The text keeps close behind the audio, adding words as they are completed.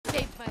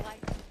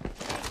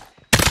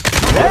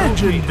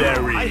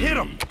Legendary! I hit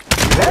him!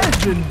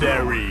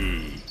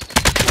 Legendary!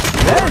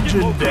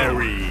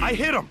 Legendary! I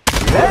hit him!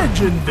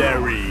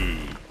 Legendary!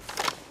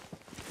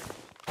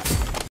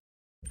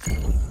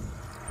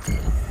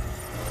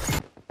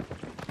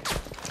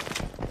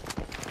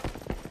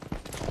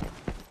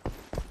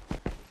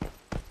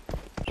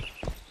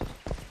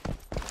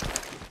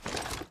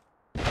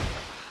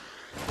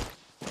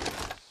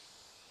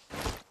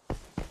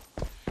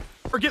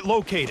 Target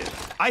located.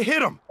 I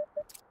hit him.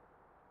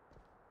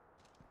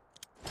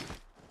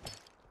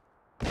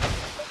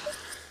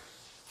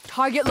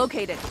 Target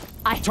located.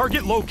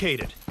 Target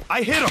located.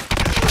 I hit him.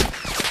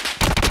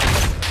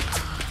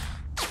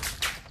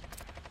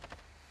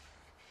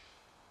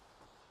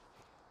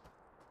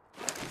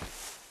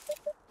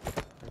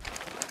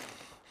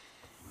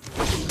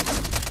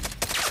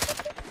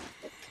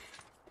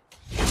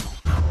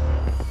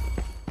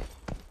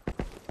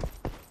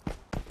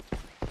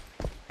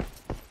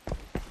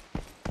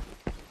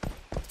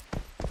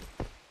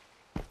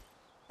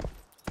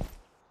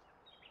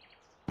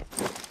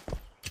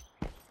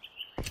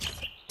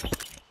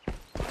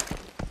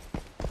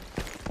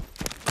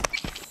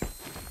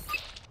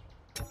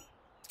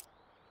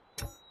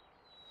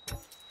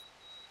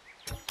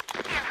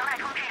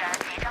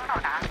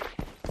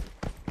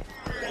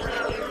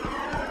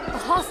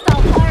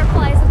 Hostile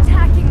firefly is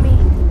attacking me.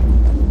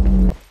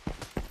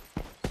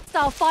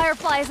 Hostile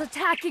firefly is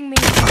attacking me.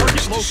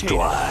 Target located.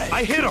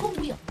 I hit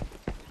him.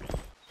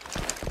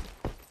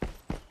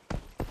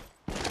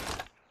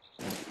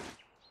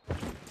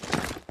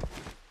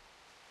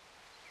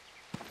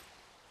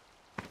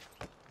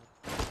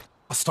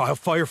 Hostile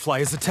firefly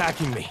is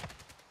attacking me.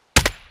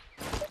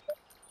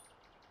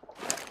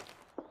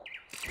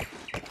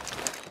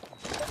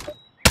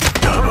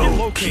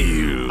 Double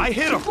kill. I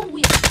hit him.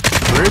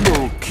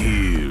 Triple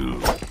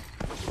kill.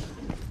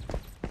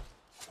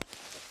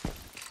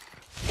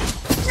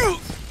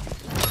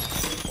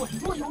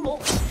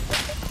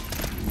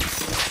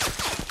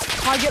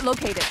 Target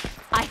located.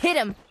 I hit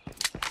him.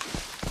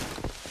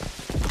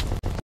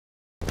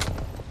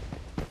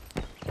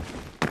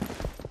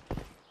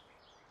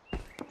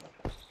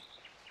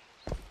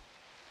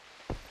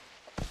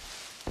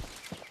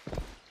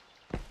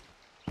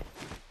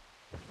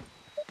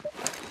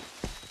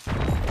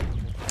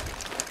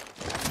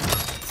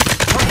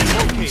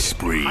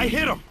 Spree. I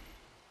hit him.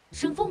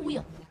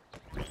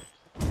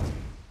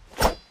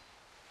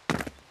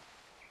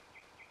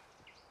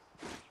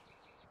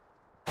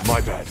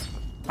 My bad.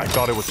 I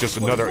thought it was just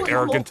another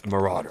arrogant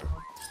marauder.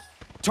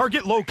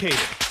 Target located.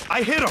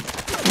 I hit him.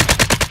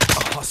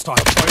 A hostile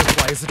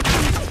firefly is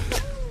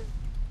attacking.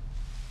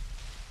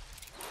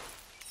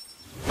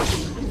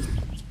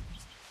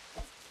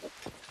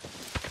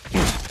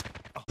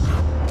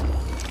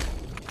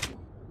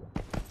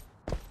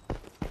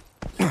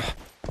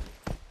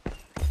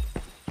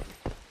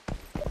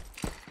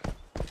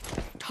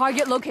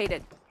 Target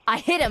located. I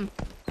hit him.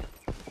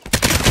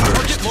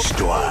 First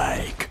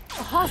strike.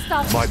 A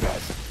hostile. My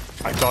bad.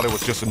 I thought it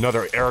was just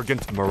another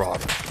arrogant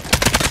marauder.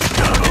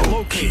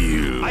 Double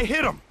kill. I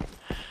hit him.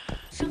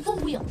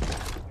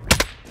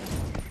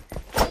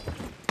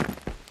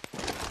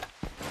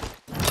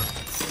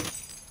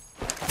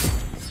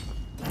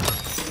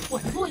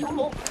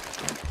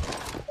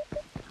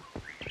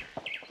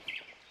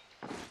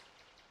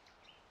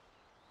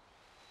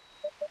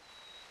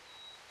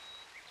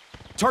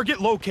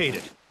 Target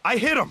located. I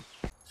hit him.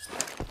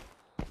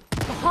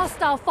 A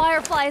hostile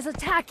firefly is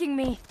attacking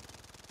me.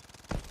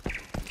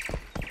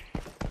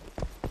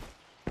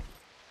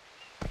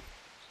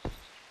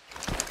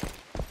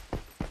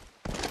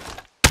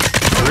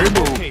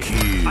 Triple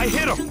kill. I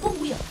hit him.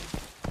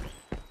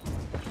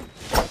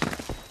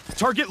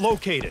 Target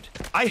located.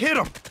 I hit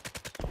him.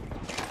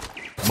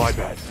 My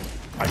bad.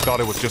 I thought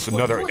it was just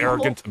another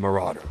arrogant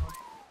marauder.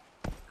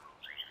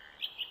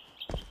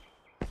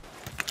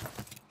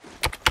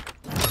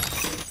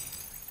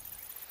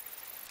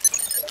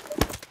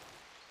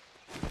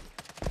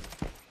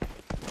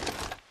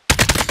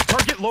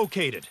 Target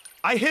located.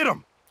 I hit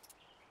him.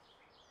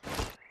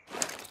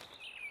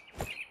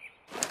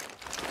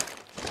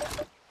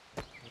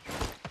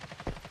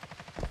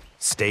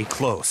 Stay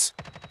close.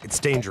 It's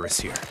dangerous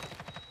here.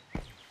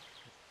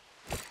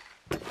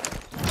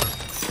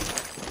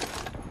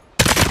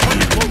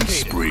 Target located.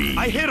 Spree.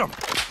 I hit him.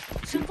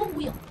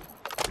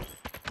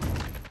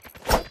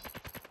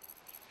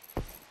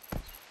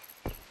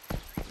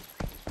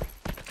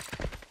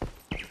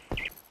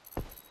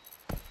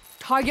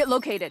 Target located. Target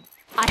located.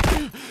 I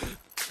hit him.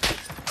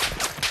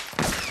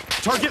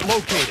 Target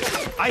located.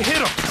 I hit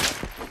him.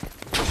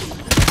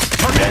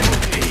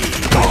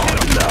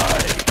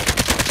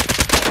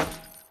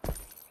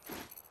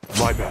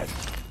 My bad.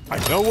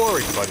 No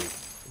worries, buddy.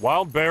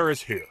 Wild Bear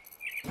is here.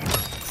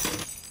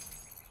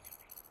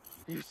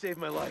 You saved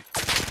my life.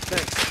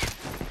 Thanks.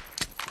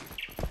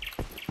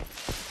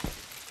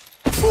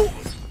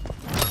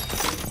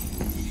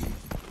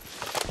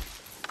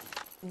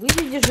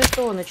 Выведи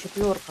жетоны,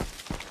 4.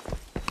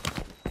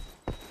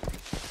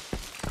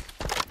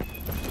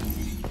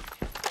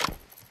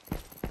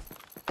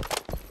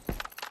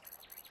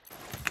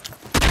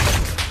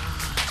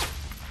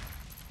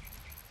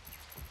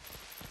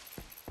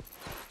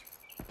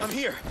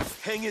 here.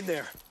 Hang in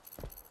there.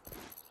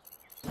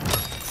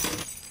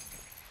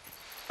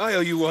 I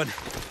owe you one.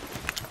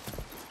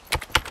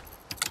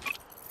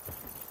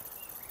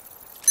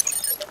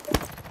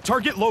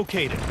 Target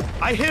located.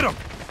 I hit him!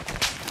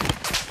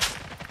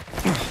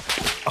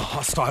 A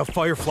hostile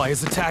firefly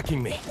is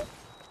attacking me.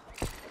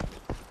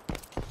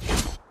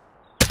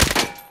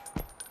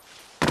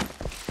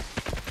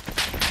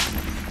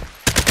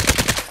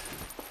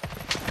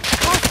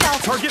 Hostile.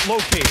 Target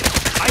located.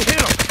 I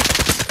hit him!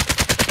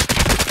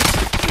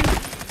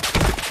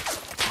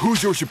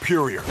 Who's your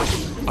superior?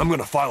 I'm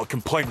gonna file a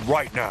complaint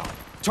right now.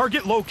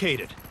 Target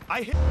located.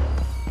 I hit...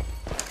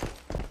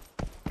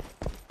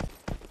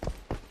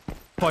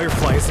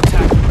 Firefly is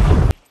attacking me.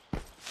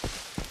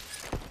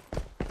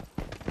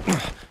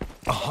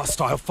 A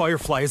hostile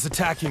firefly is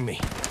attacking me.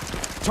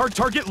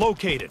 Target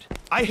located.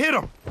 I hit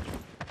him!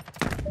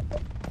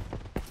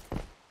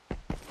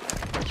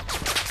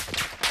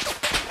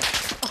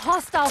 A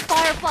hostile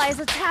firefly is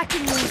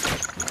attacking me.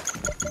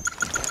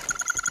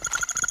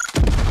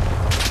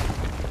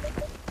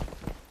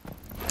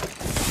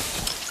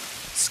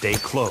 Stay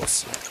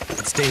close.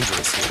 It's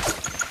dangerous here.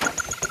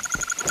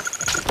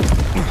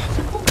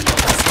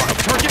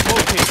 Target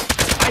located.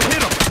 I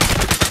hit him!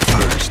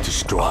 First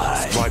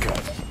strike. My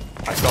bad.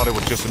 I thought it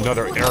was just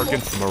another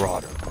arrogant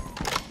marauder.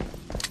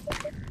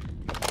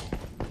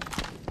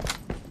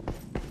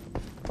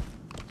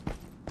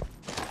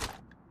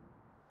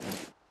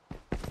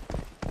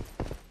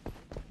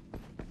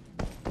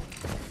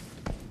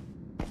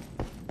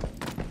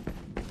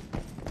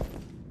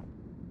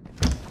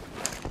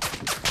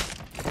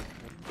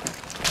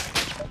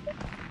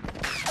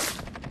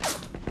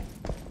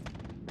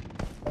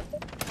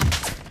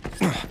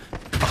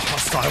 A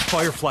hostile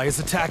firefly is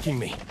attacking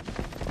me.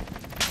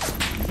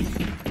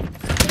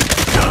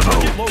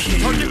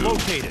 Target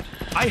located.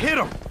 I hit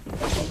him.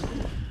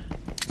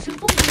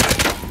 Triple kill.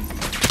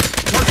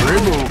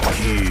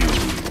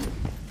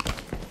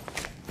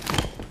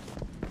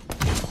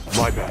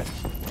 My bad.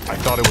 I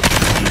thought it was...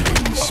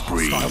 Killing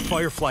spree. A hostile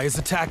firefly is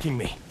attacking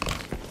me.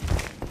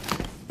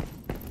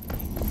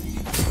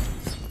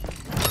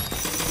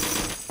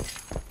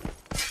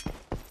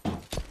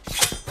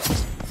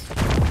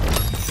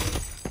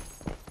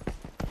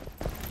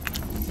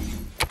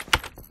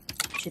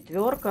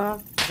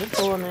 Четверка.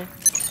 Жетоны.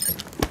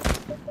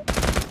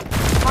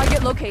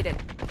 Target located.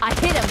 I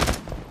hit him.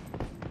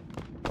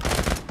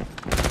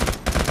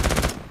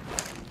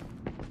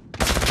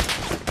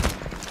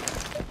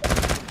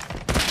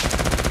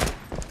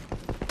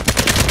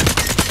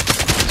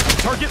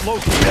 Target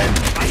located.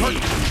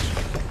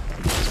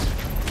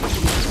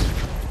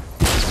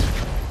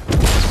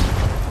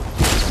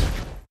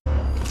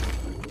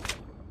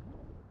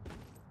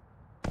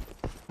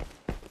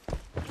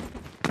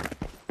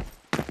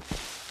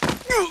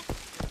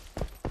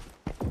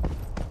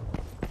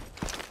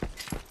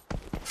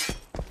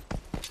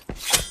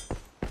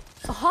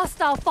 A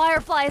hostile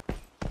firefly.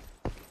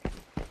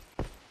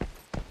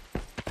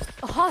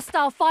 A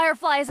hostile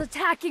firefly is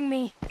attacking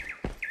me.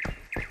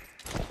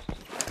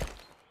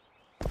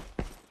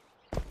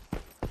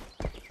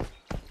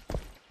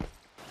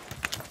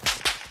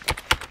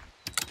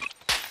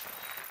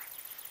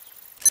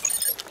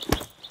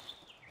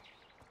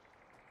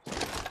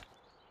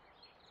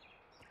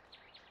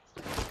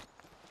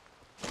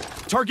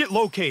 Target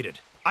located.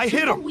 I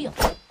hit him.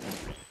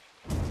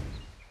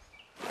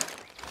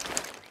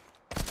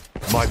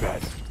 My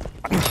bad.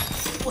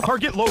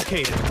 Target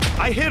located.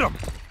 I hit him.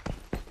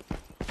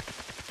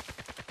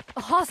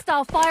 A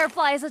hostile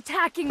firefly is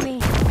attacking me.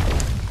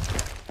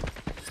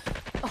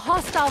 A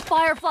hostile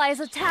firefly is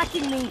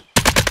attacking me.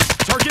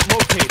 Target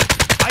located.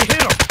 I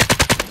hit him.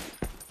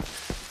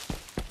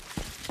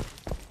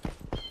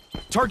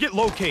 Target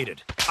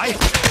located.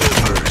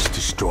 First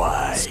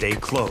strike. Stay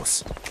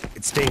close.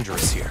 It's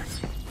dangerous here.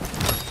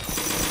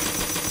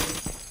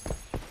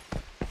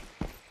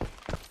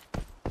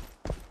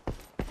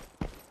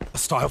 A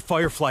hostile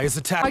firefly is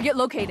attacking. Target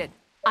located.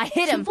 I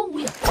hit him. Double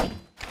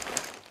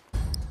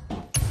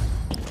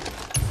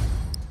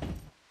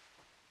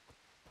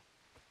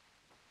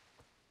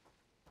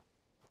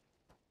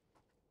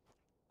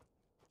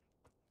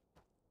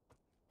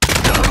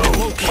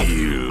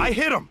kill. I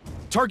hit him.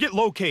 Target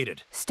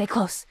located. Stay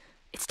close.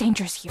 It's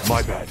dangerous here.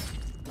 My bad.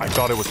 I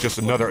thought it was just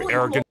another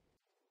arrogant...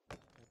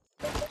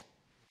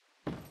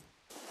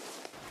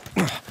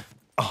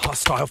 A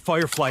hostile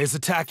firefly is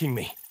attacking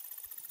me.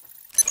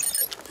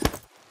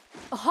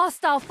 A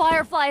hostile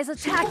firefly is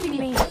attacking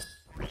me.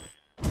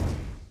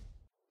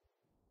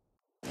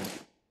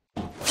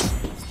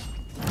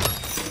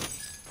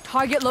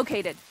 Target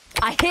located.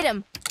 I hit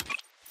him.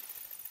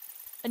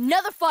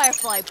 Another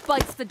firefly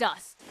bites the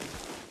dust.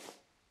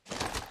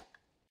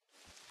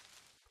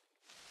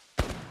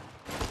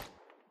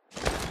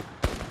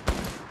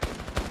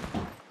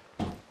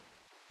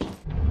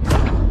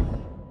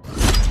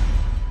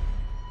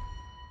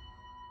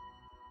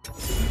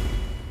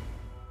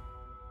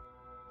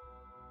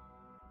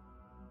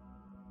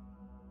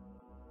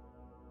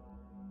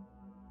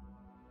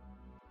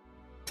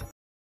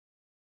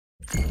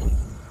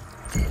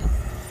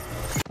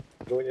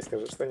 Джонни,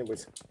 скажи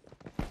что-нибудь.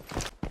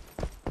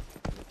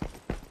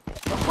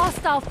 The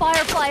hostile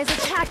firefly is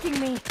attacking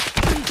me.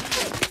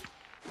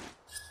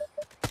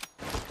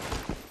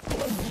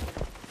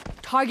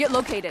 Target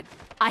located.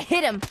 I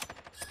hit him.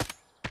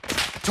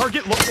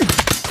 Target located.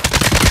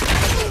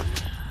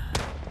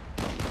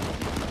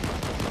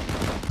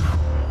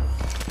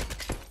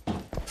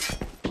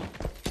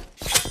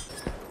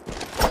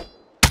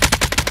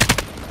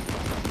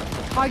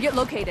 Target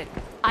located.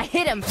 I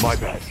hit him. My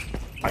bad.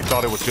 I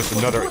thought it was just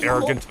another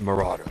arrogant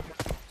marauder.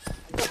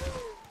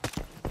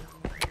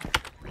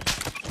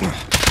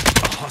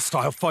 A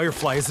hostile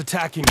firefly is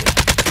attacking me.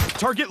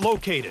 Target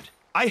located.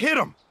 I hit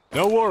him.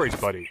 No worries,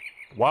 buddy.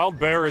 Wild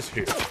bear is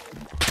here.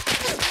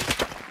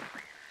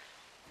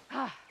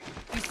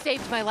 You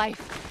saved my life.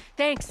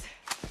 Thanks.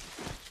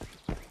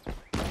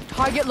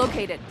 Target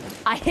located.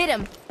 I hit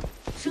him.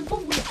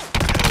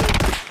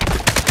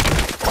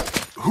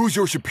 Who's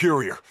your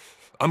superior?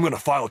 I'm gonna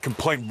file a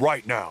complaint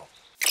right now.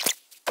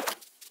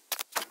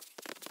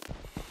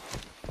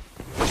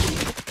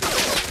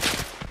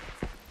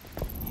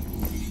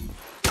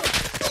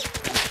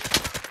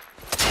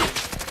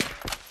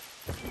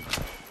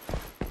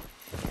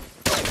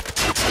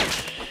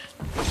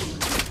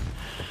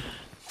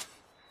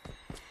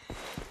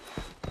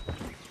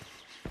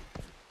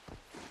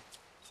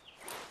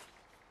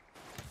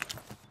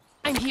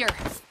 I'm here.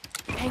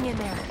 Hang in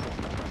there.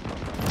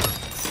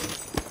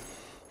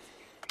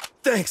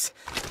 Thanks.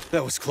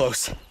 That was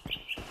close.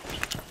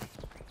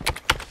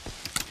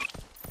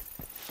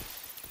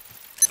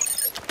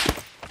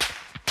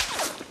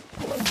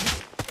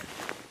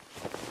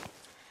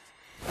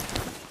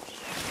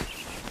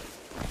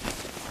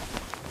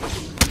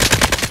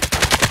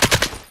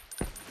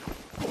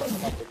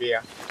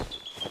 Тебе.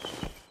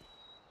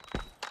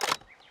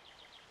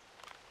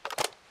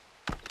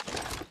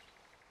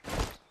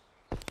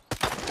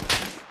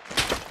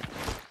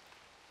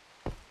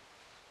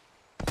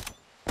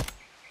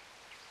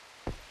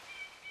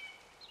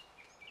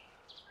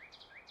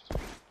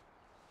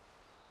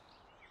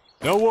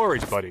 No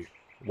worries, buddy.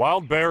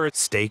 Wild bear is...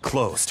 Stay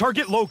close.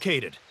 Target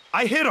located.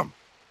 I hit him.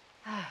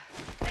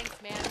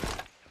 Thanks, man.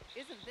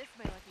 Isn't this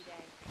my lucky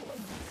day?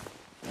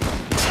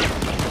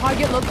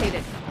 Target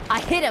located.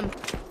 I hit him.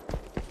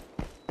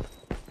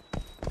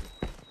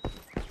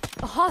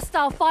 A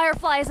hostile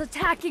firefly is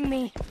attacking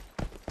me.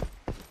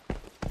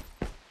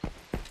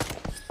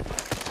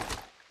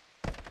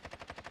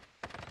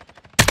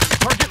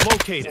 Target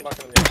located.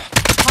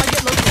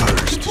 Target located.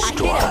 First I hit him.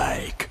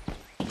 strike.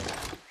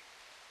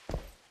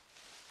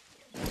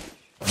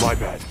 My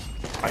bad.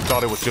 I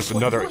thought it was just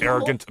another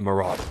arrogant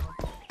marauder.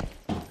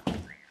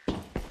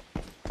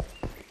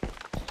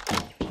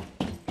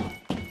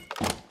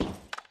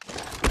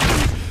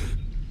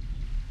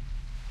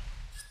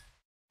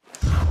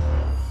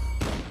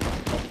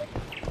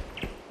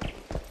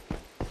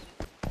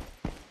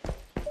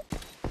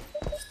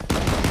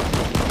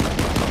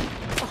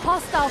 A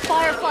hostile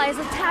firefly is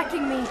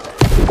attacking me.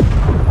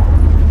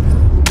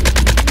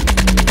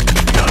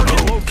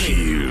 Target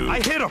located. I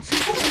hit him.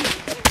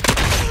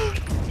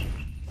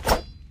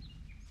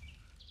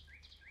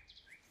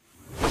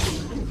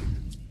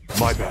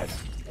 My bad.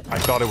 I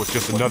thought it was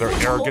just another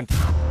arrogant...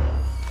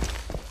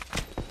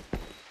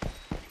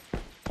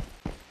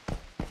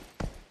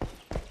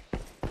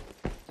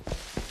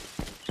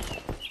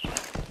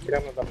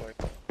 Прямо надо мной.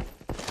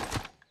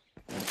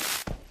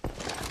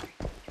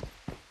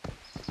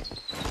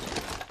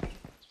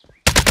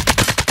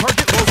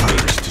 Target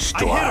located. First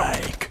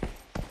strike.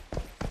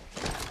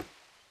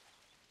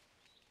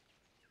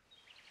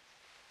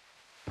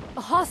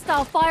 A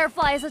hostile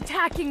firefly is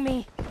attacking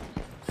me.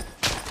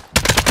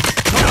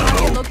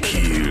 Double Located.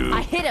 kill.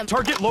 I hit him.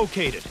 Target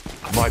located.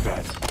 My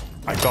bad.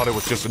 I thought it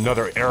was just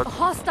another A arrogant...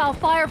 hostile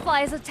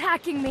firefly is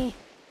attacking me.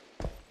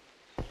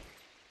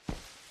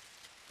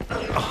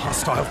 A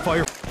hostile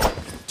fire...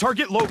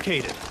 Target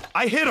located.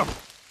 I hit him.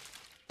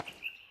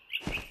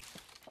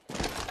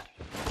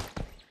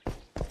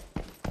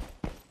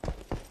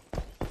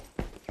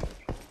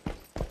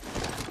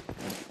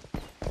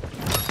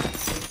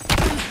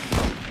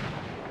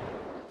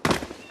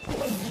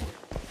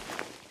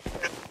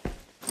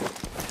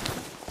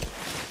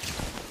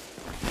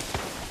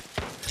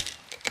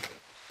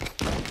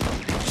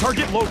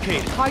 Target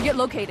located. Target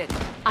located.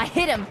 I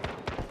hit him.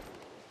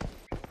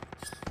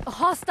 A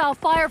hostile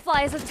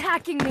firefly is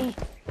attacking me.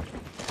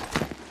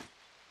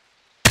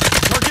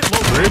 Target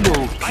located.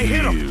 Triple I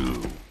hit him.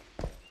 kill.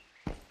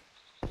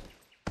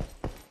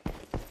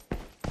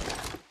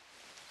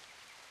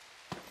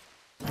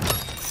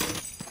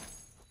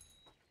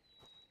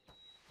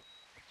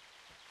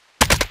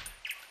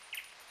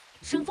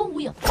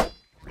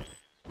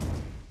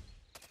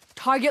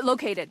 Target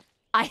located.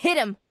 I hit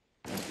him.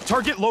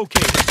 Target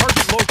located.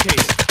 Target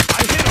located.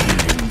 I hit him.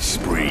 Killing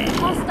spree.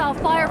 Hostile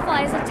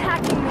firefly is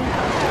attacking me.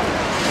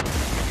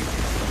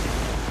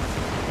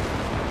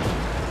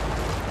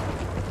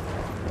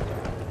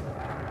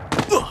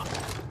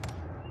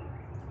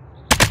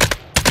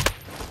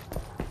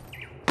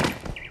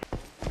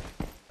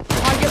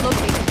 Target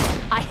located.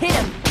 I hit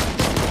him.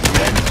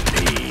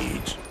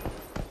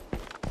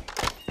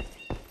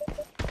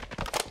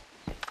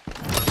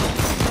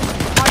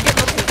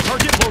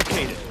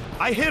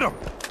 I hit him!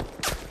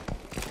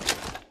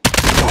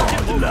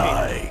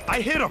 LostLight.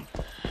 I hit him!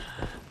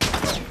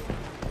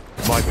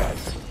 My bad.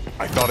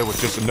 I thought it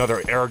was just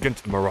another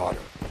arrogant marauder.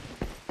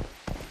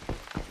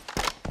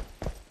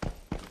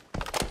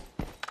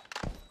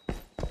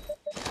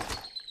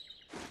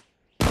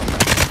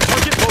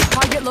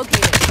 Target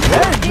located.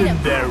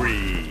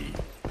 Legendary.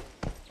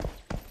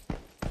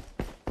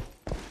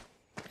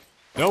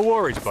 No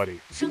worries, buddy.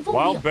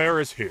 Wild Bear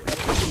is here.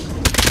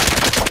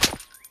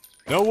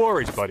 No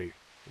worries, buddy.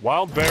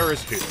 Wild Bear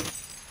is here.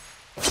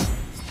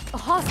 A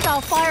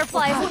hostile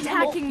firefly is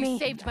attacking me.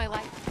 Saved my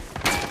life.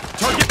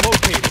 Target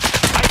located.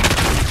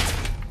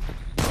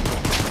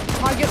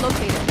 Target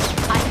located.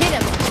 I hit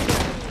him.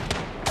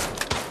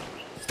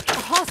 A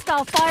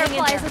hostile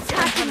firefly is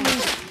attacking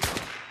me.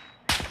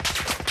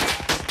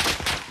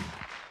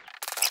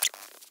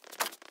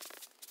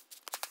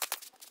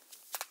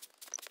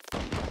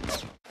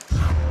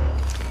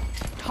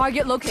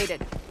 Target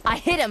located. I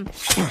hit him.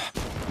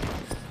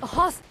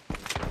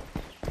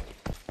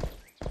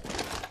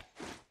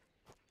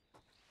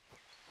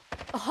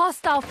 A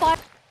hostile fire.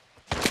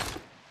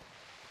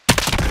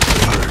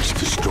 First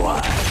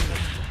strike.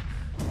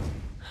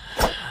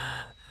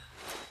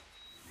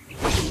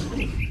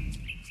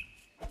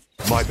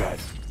 My bad.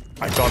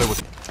 I thought it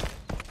was...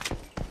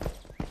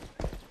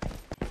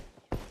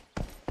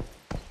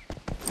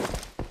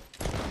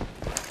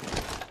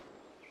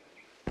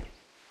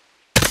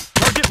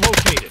 Target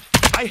located.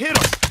 I hit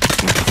him.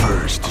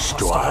 First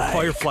Hostile strike.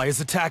 firefly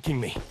is attacking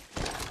me.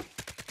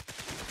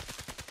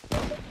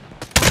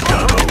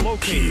 Double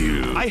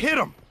Located. kill. I hit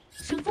him.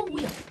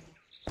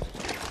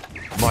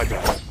 My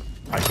bad.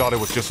 I thought it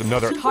was just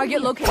another...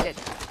 Target located.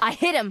 I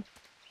hit him.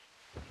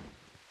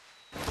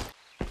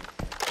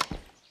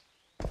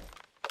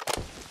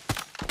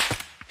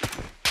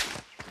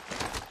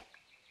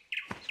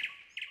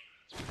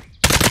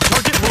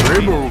 Target located.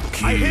 Triple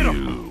I hit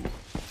him. kill.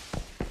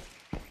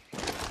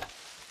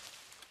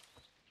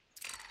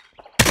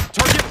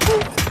 Target...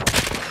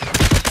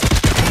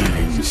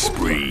 Killing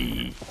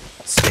spree.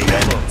 Stay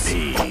close.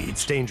 Rampage.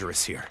 It's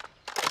dangerous here.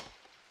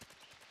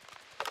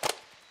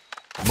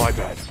 My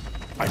bad.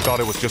 I thought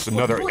it was just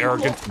another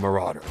arrogant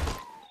marauder.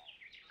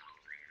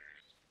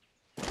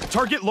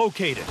 Target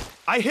located.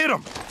 I hit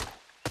him.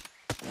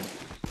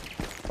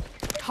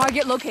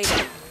 Target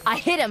located. I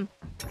hit him.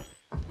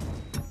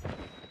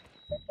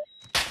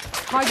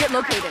 Target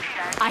located.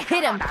 I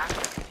hit him.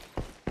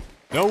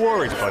 No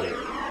worries, buddy.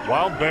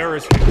 Wild Bear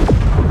is here.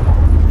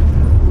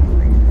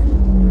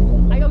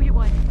 I owe you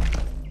one.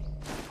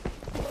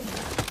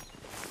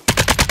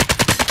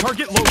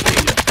 Target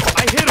located.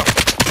 I hit him.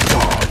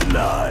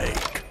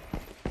 Godlike.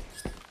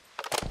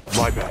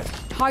 My bad.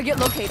 Target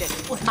located.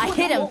 I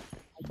hit him.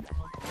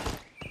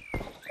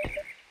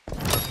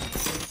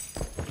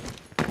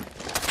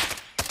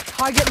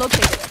 Target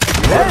located.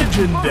 Hostile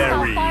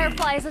Legendary.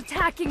 firefly is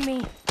attacking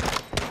me.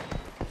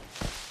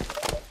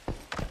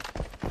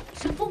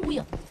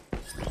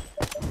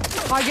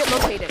 Target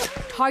located.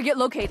 Target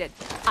located.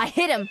 I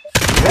hit him.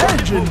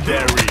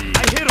 Legendary.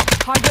 I hit him.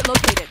 Target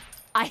located.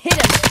 I hit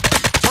him.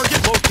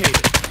 Target located.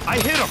 I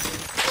hit him.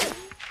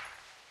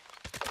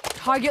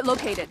 Target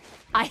located.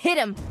 I hit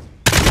him.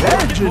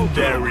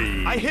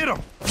 Legendary. I hit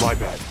him. My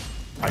bad.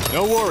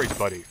 No worries,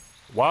 buddy.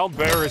 Wild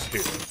Bear is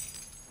here.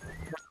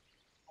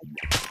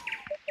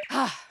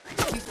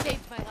 You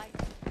saved my life.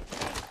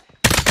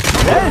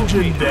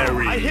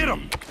 Legendary. I hit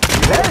him.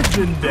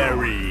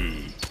 Legendary.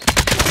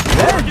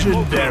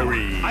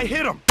 Legendary. I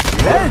hit him.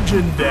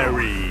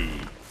 Legendary.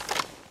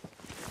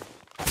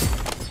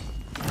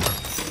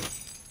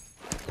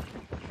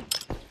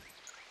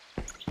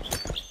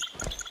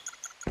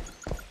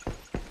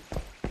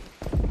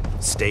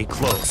 Stay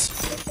close.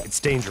 It's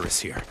dangerous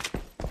here.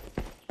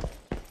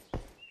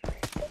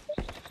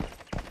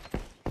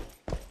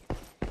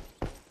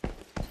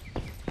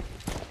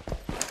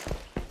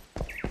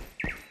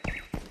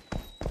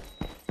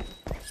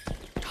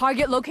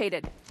 Target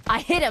located. I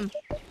hit him.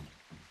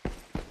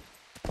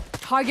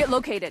 Target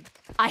located.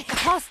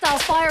 Hostile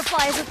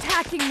firefly is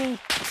attacking me.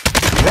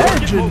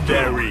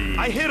 Legendary.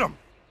 I hit him.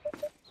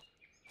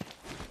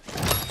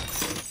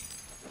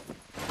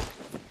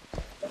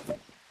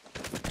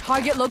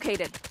 Target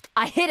located.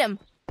 I hit him.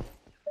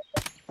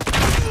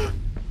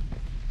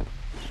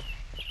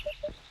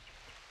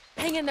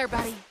 Hang in there,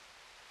 buddy.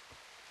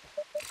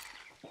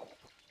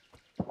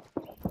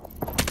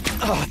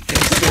 Oh,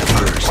 thanks, man.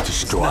 First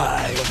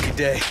strike. Lucky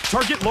day.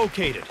 Target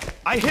located.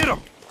 I hit him.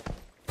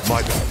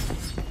 My bad.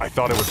 I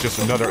thought it was just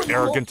another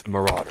arrogant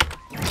marauder.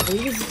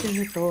 Вывезите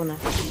жетоны.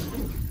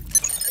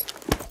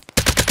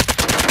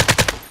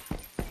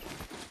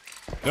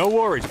 No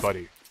worries,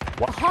 buddy.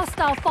 A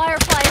hostile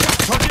firefly is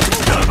Target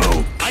located.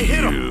 Double I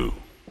hit him. kill.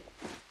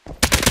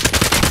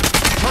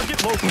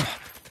 Target located.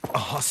 A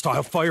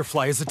hostile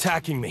firefly is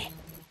attacking me.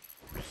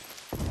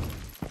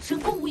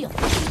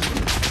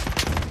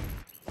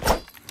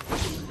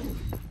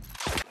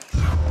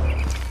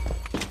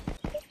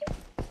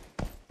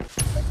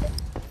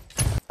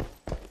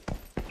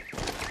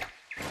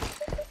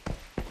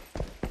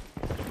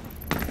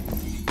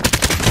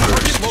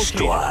 located.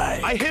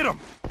 strike. I hit him.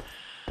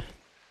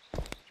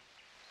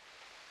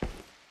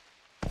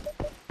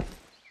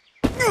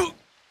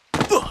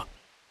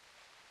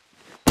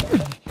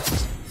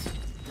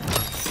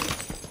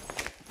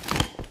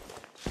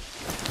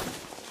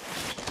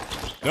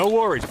 No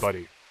worries,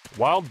 buddy.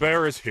 Wild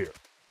Bear is here.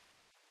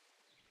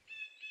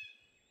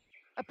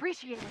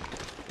 Appreciate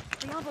it.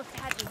 They almost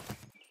had me.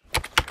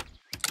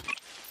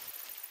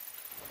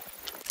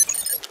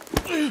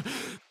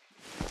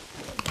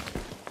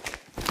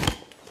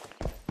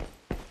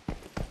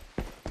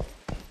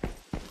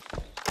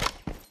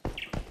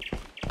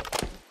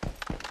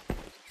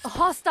 A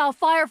hostile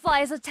firefly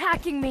is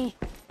attacking me.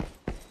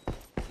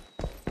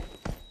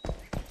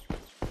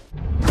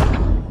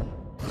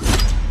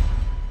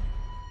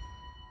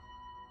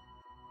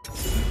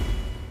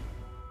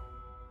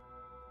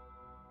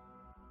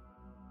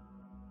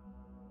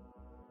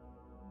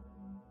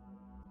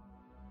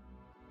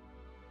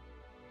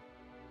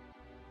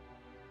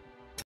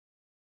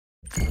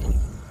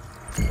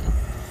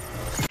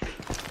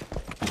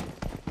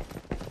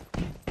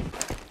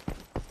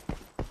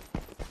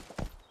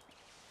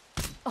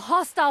 A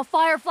hostile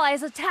firefly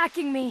is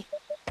attacking me.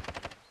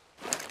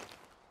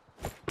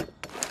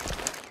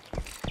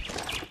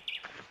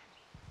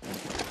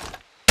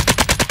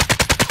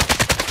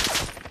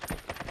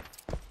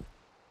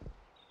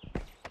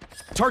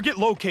 Target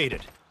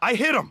located. I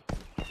hit him.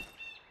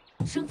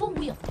 神风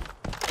无影。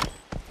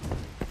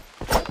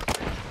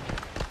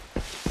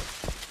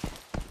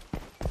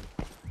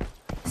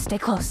 Stay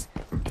close.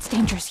 It's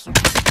dangerous here.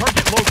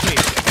 Target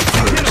located.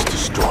 I hit him.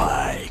 First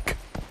strike.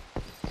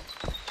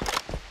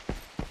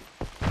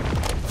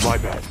 My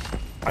bad.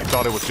 I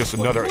thought it was just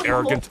another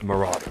arrogant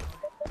marauder.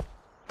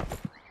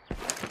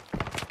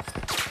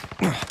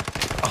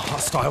 A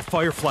hostile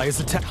firefly is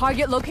attacking.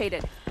 Target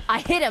located. I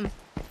hit him.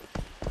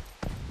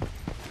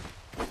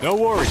 No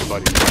worries,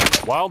 buddy.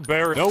 Wild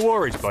Bear. No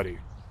worries, buddy.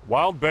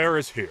 Wild Bear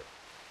is here.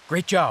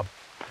 Great job.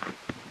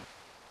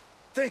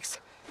 Thanks.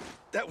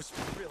 That was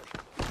really...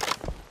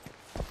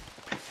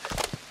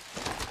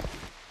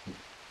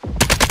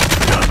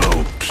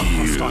 Double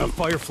kill. Hostile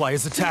firefly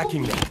is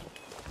attacking me.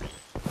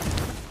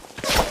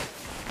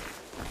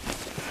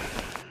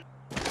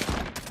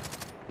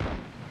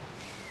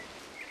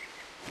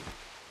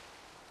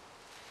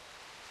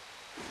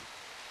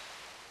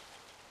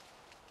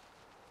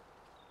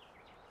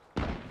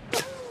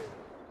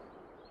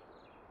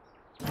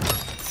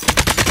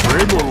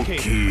 Triple Okay,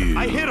 kill.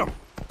 I hit him.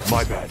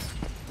 My bad.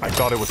 I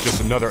thought it was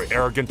just another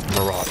arrogant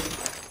marauder.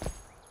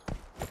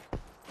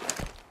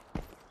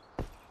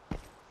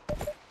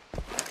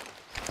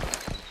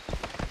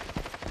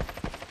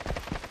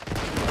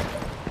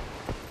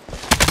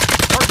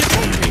 Target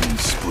located. Killing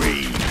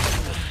spree.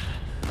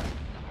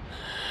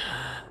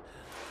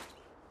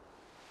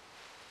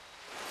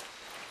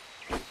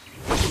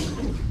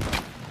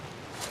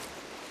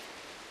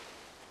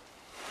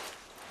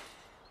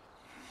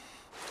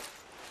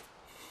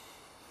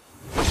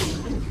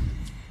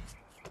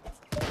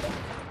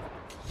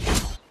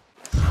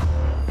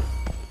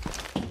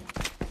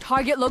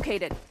 Target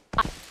located.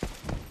 A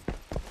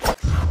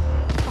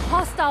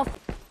hostile.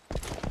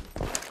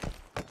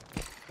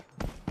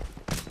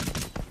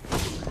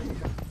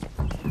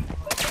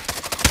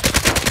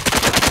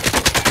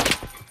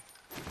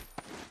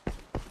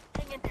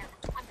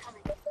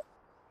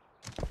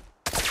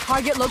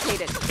 Target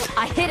located.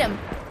 I hit him.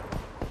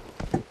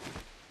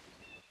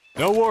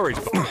 No worries.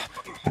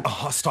 A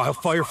hostile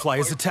firefly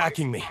is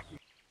attacking me.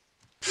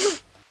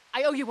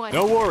 I owe you one.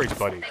 No worries,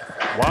 buddy.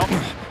 Wild.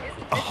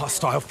 A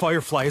hostile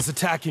firefly is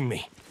attacking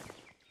me.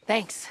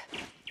 Thanks.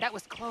 That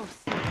was close.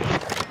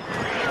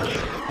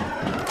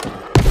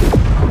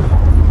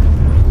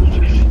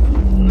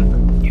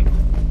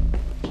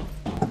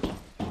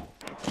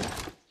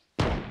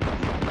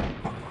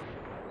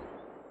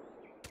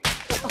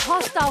 A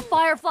hostile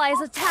firefly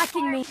is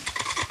attacking me.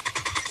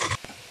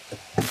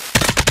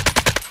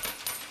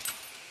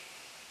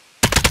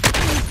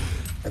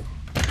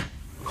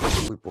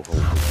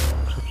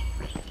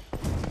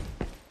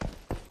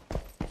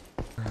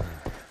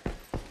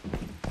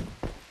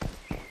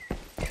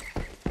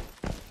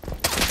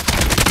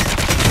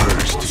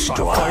 First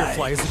Hostile firefly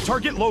strike. is a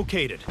target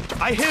located.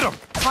 I hit him.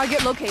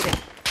 Target located.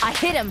 I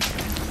hit him.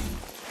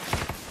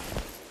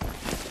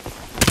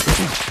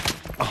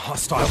 A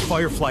hostile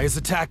firefly is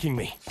attacking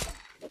me.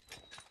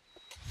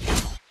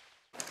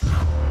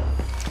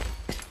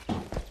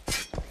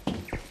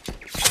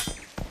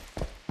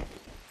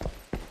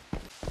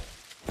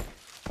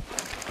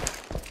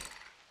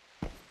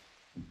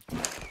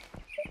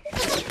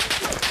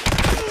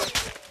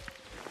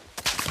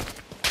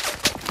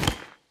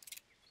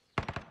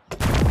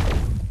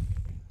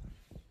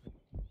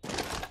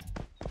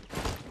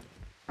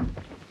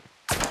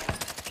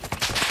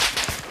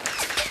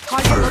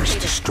 Target First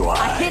located. strike.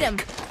 I hit him.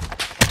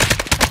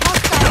 A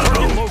hostile. Target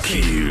Double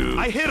located. kill.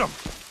 I hit him.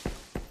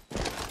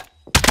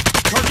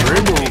 Target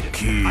Triple located.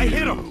 kill. I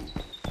hit him.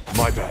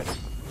 My bad.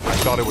 I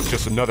thought it was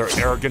just another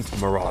arrogant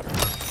marauder.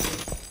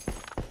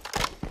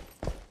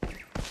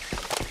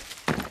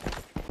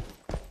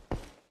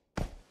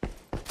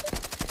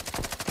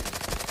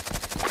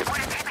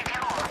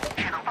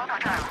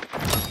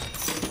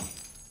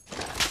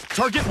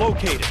 Target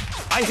located.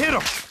 I hit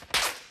him.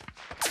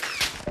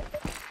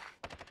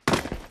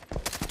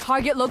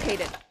 Target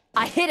located.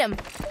 I hit him.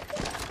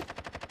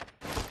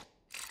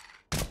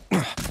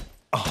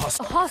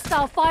 A A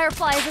hostile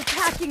firefly is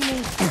attacking me.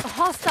 A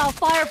hostile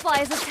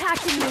firefly is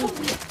attacking me.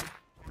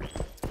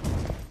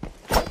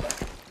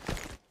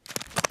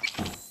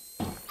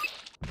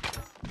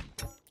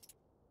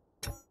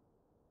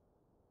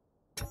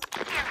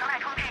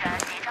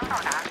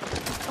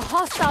 A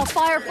hostile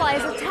firefly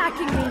is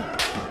attacking me.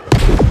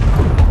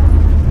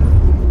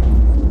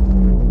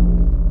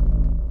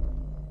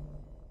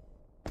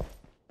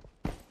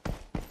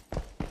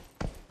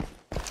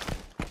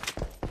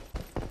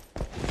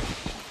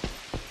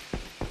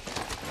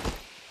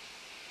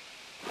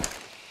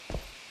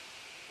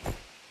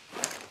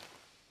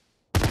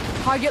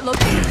 Target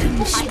located.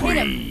 I hit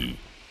him.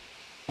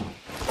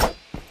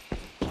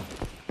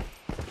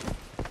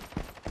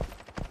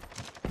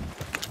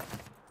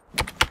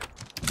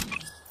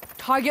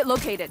 Target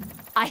located.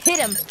 I hit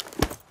him.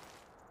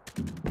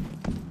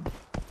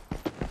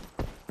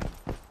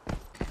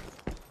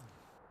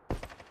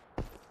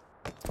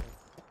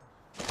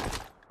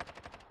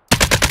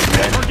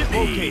 Target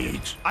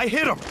located. I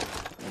hit him.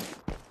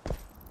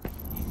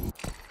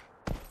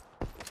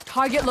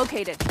 Target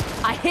located.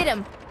 I hit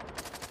him.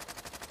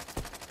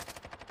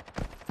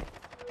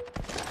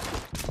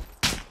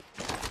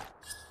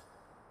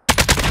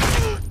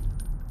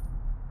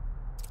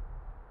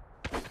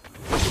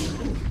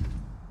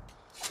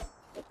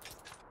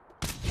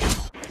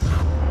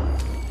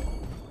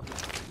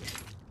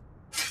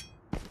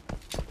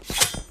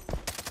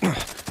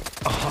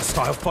 A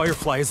hostile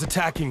firefly is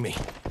attacking me.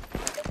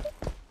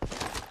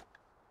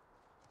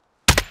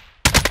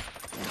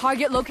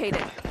 Target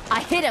located.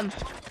 I hit him.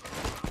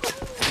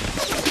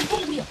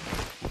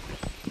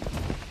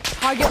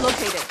 Target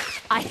located.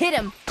 I hit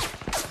him.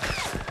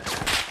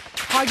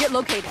 Target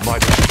located. My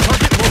bad.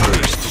 Target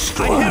located. First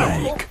I hit him.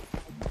 strike.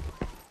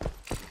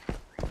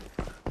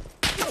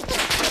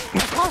 A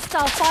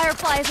hostile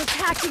firefly is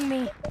attacking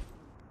me.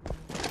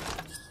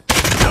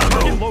 Target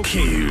Double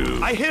located.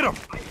 kill. I hit him.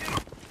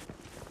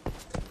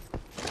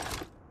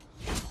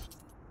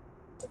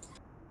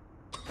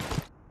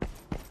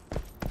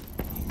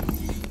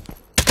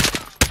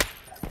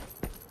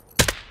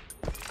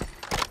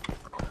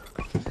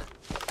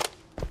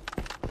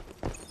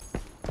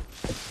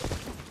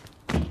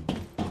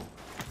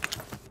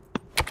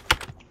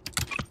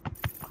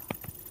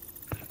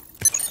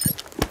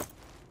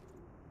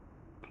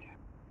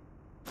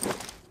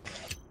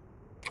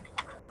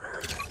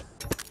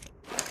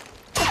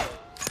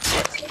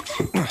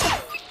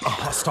 A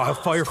hostile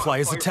firefly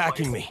is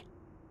attacking me.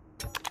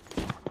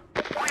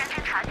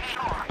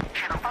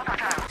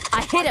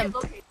 I hit him.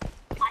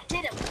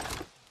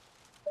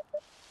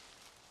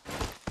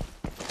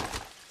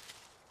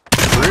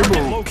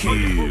 Triple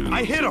kill.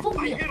 I hit him.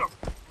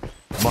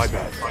 My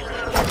bad.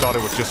 I thought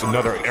it was just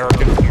another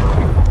arrogant.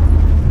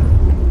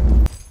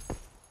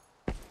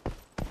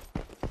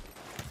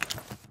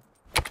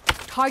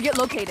 Target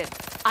located.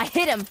 I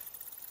hit him.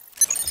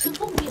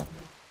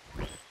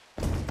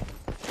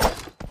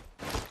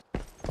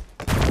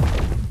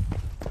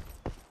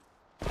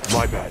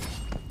 My bad.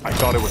 I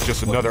thought it was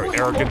just another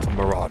arrogant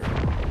marauder.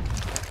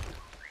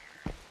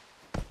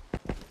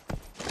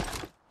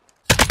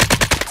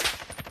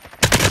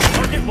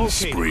 Target located.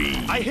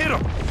 Spree. I hit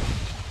him.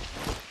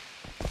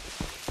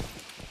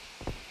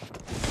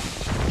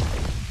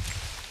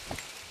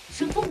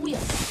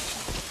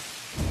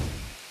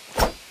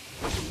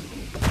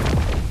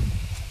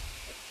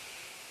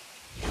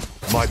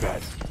 My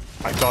bad.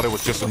 I thought it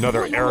was just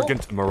another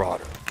arrogant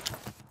marauder.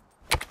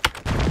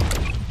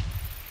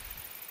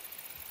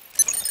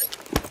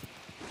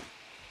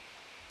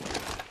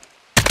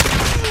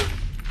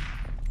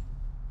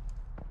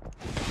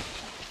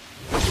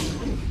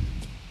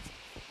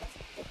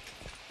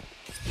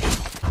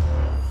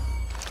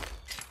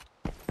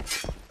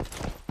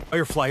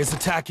 Firefly is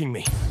attacking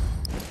me.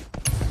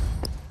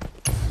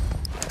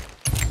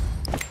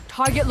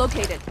 Target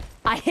located.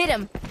 I hit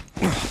him.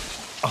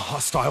 A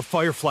hostile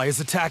firefly is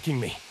attacking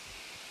me.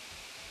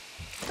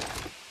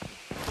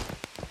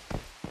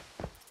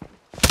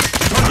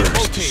 Target First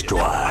located.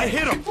 strike. I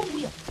hit him.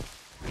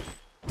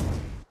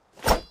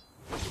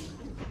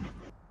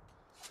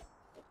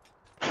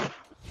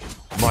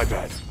 My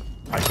bad.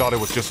 I thought it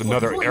was just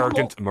another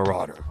arrogant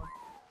marauder.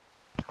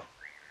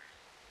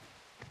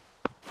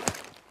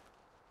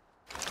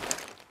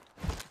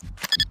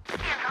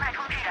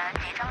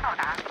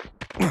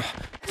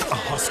 A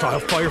hostile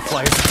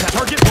firefly is attacking.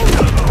 Target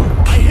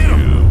located. I hit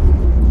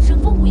him.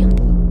 神风无影，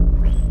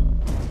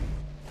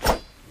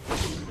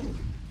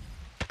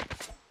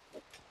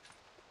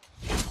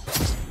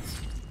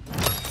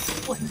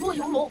 稳若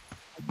游龙，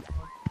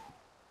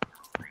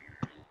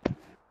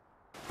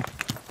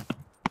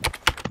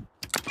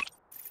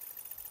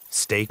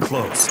 Stay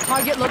close.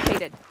 Target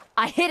located.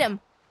 I hit him.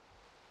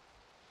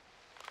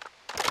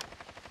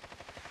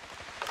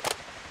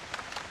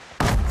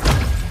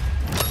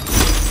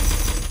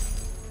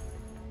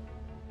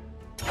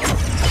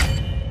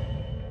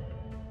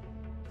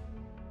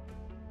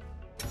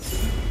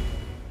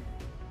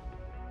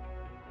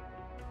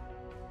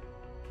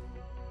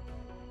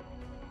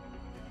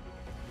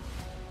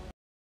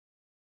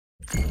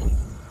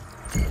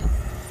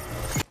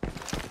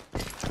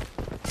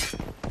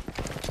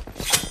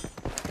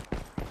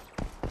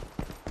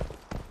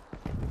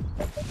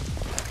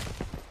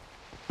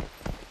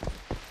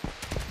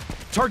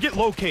 Target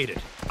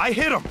located. I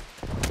hit him.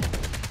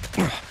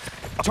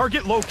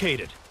 Target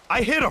located.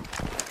 I hit him.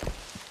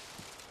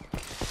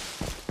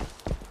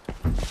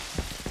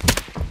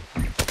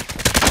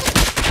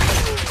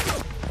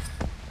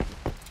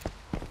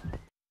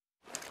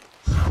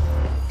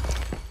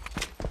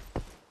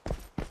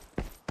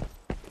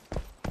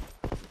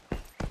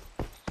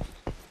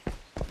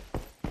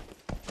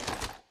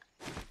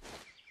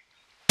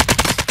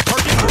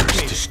 Target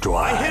located.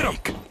 Strike. I hit him.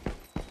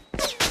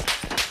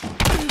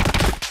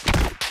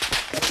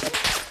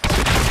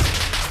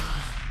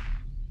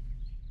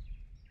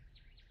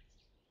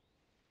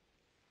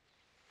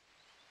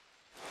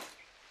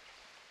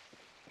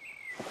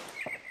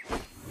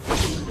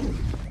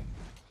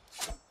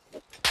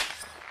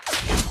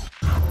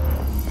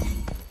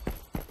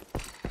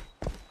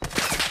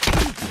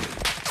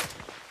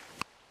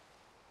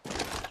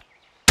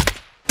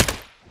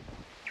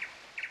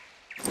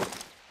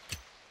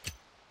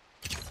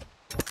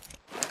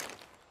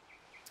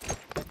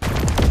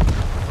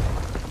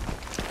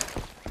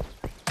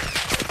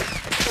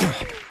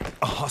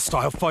 A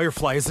hostile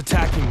firefly is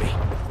attacking me.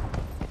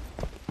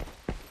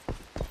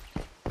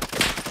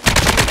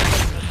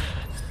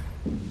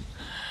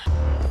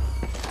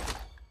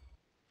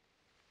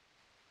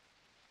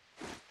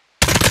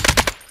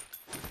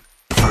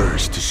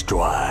 First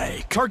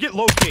strike. Target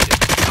located.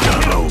 I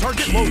hit him. Double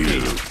Target kill.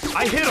 located.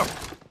 I hit him.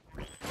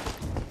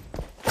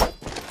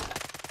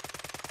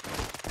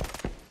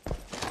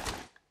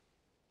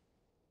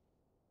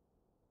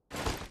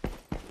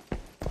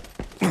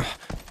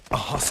 A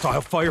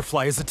hostile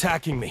firefly is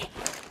attacking me.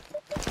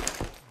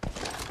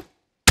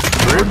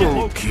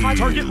 Triple kill.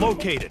 Target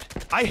located.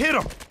 I hit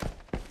him.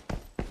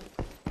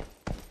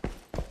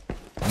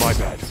 My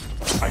bad.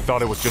 I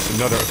thought it was just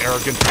another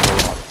arrogant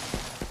marauder.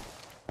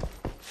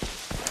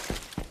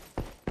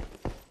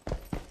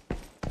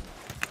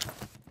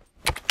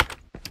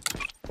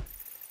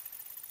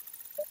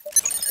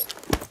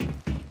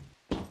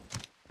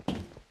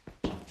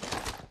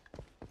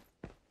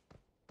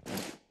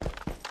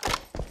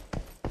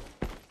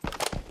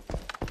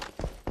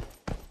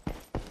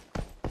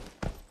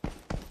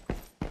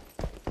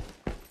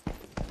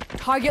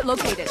 Target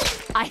located.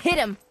 I hit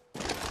him.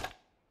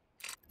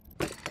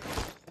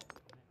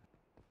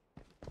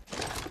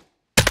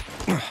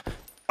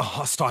 A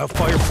hostile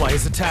firefly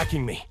is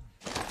attacking me.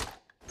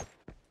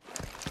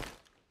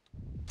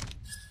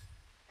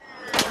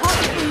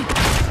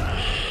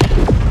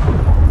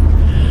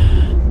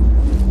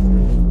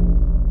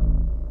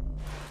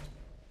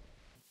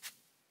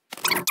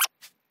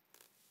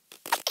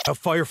 A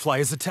firefly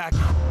is attacking.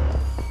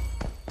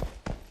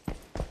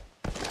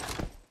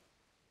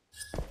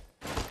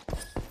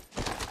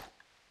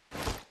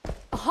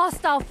 A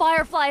hostile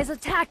firefly is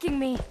attacking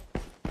me.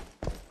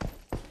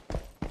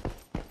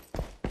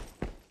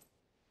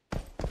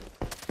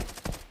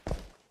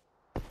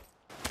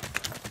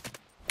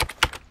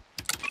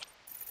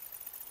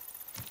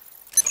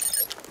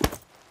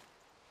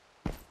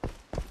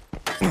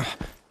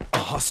 A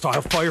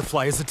hostile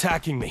firefly is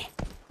attacking me.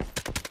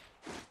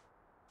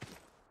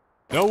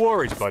 No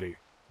worries, buddy.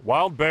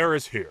 Wild Bear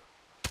is here.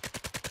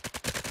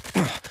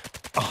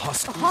 A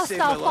hostile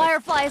Hostile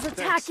firefly is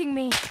attacking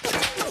me.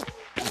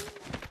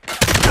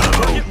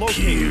 target Double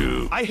located.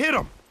 kill. I hit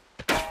him.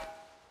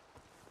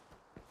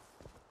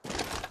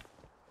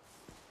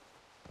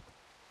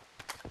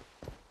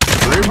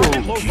 Triple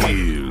Target located.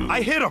 kill.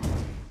 I hit him.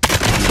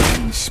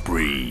 Killing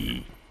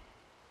spree.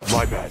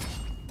 My bad.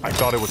 I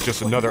thought it was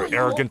just another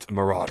arrogant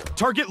marauder.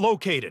 Target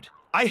located.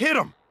 I hit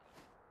him.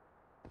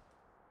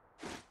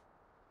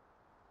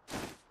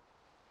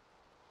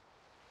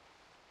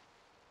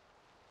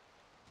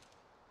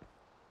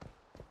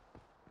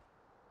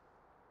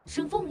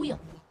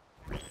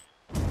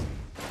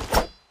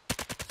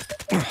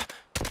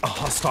 A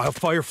hostile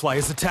firefly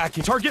is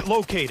attacking. Target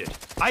located.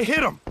 I hit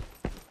him.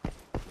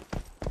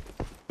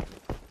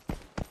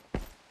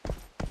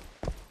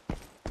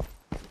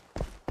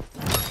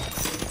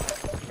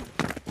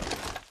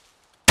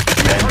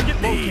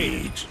 Target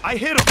located. I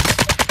hit him.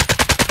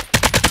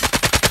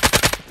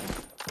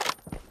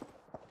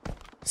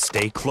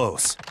 Stay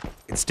close.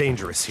 It's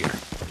dangerous here.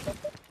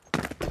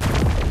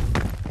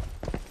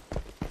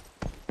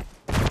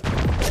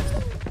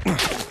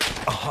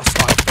 A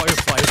hostile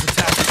firefly is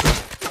attacking.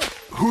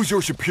 Who's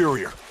your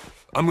superior?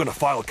 I'm gonna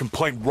file a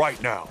complaint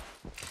right now.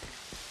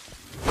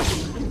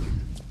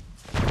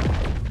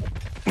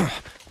 A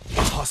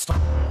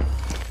hostile.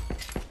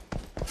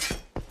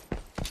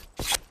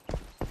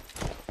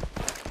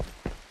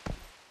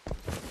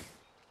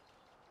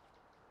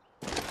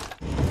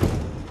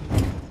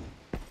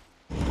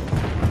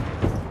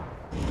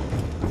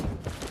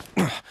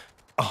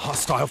 A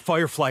hostile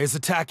firefly is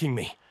attacking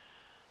me.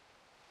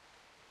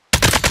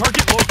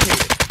 Target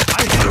located.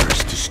 I hit him.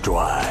 First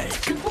strike.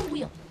 神风无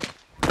影，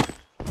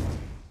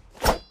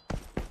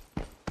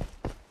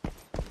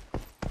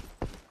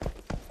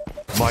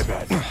 My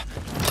bad.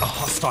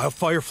 hostile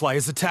firefly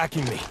is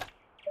attacking me.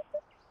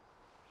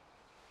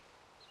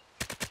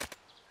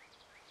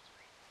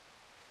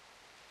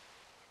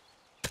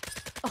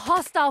 A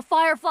hostile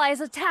firefly is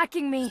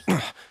attacking me.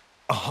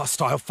 A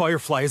hostile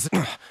firefly is...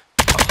 A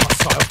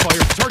hostile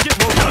fire... Target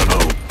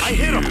located! I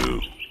hit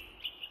him!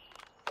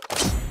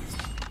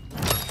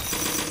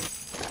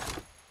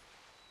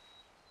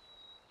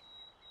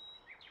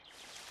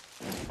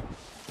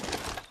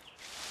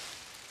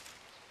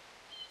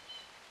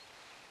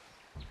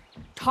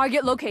 Target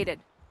located.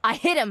 I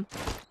hit him.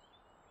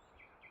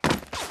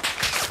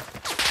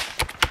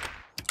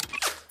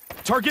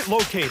 Target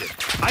located.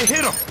 I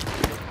hit him!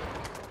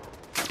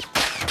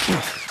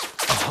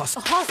 A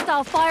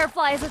hostile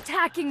firefly is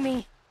attacking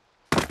me.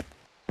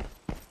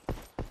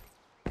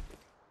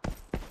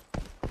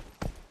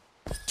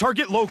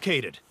 Target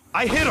located.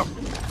 I hit him!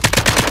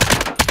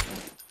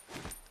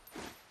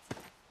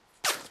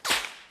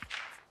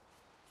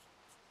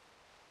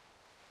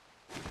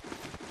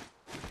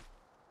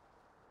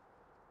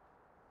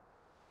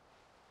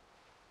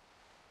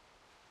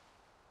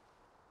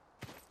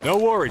 No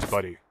worries,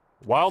 buddy.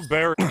 Wild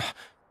bear...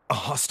 A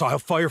hostile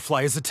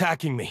firefly is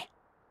attacking me.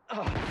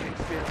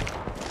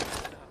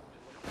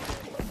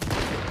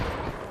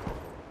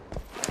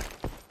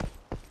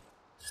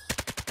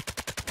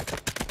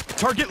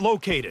 Target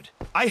located.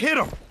 I hit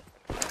him!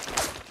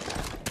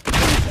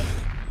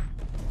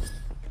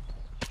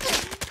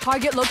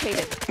 Target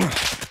located.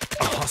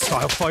 A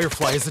hostile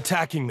firefly is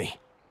attacking me.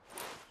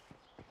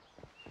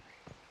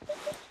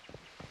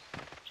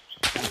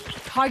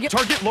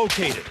 Target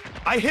located.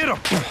 I hit him!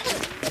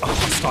 A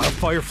hostile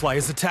firefly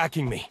is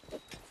attacking me.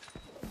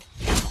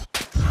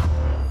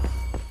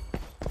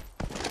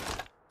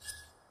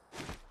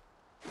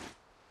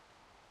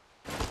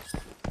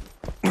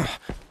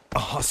 A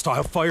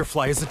hostile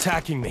firefly is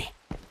attacking me.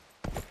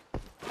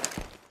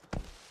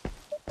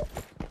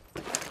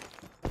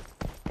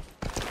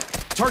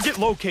 Target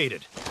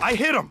located. I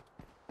hit him!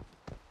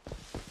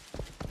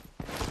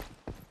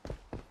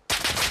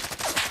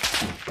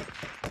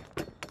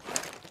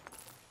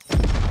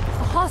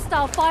 A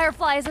hostile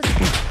firefly is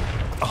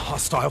A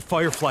hostile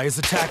firefly is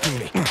attacking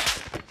me.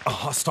 A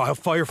hostile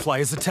firefly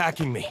is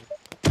attacking me.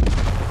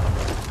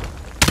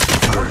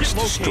 Target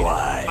located.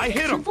 I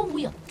hit 神 him! 风无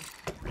影，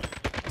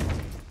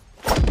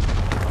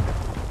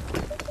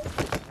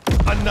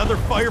 Another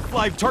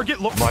firefly target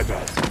My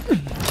bad.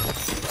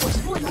 我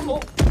是若有龙。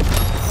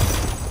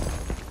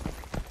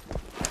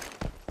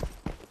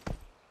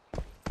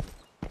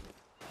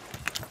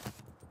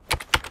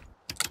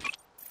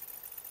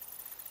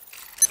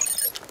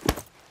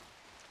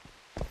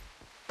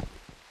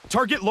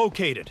 Target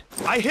located.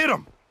 I hit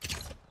him!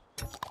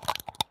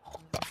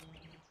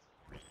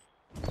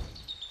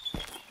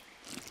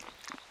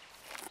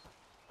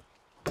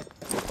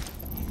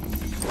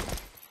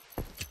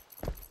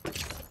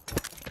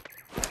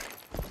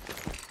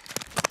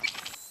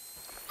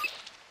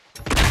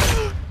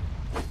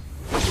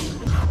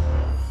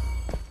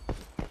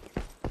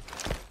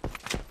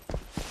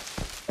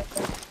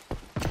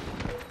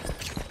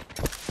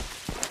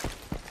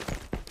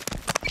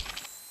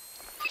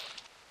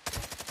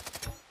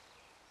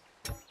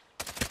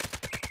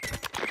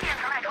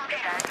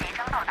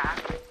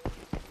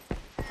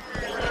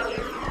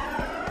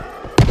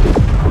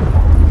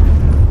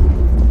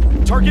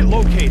 Target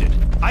located.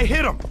 I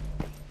hit him!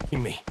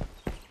 Me.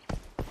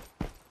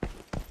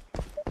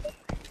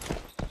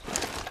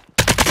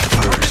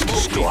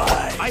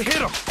 I hit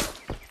him!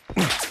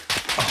 A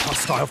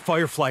hostile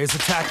firefly is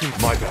attacking.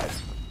 My bad.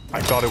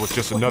 I thought it was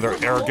just another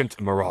arrogant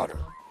marauder.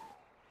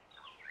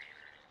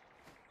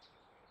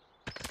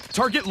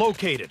 Target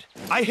located.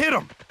 I hit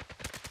him!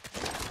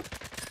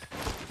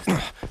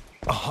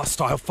 A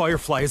hostile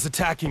firefly is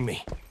attacking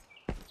me.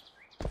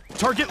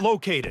 Target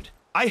located.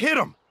 I hit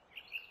him!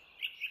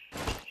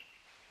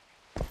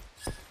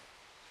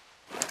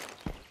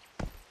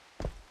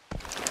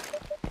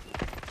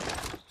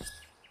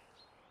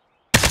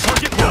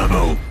 Target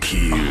Double A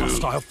kill.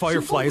 hostile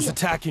firefly is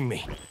attacking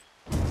me.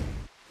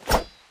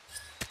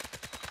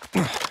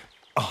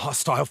 A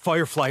hostile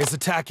firefly is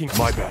attacking.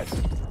 My bad.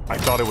 I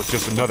thought it was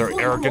just another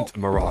arrogant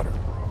marauder.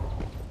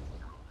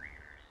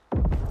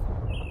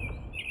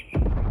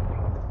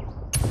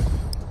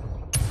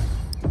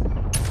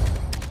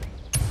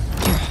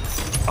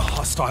 A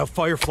hostile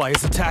firefly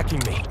is attacking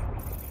me.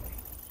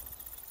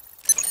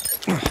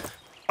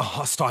 A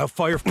hostile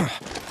firefly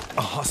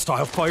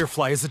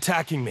is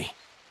attacking me.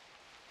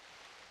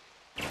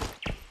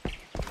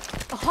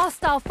 a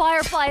hostile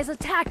firefly is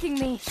attacking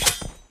me.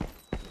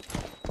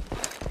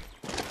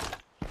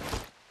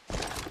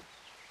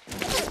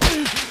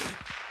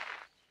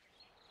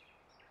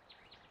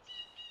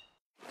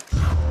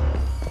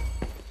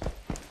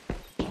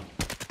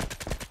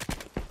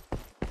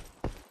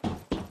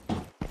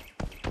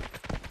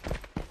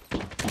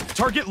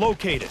 Target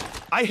located.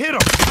 I hit him.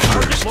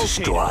 Target located.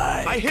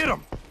 strike. I hit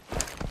him.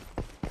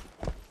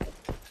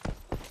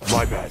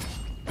 My bad.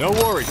 No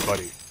worries,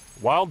 buddy.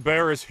 Wild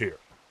bear is here.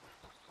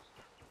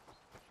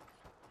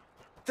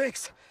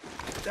 Thanks.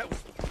 That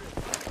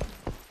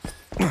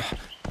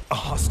A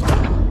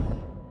hostile.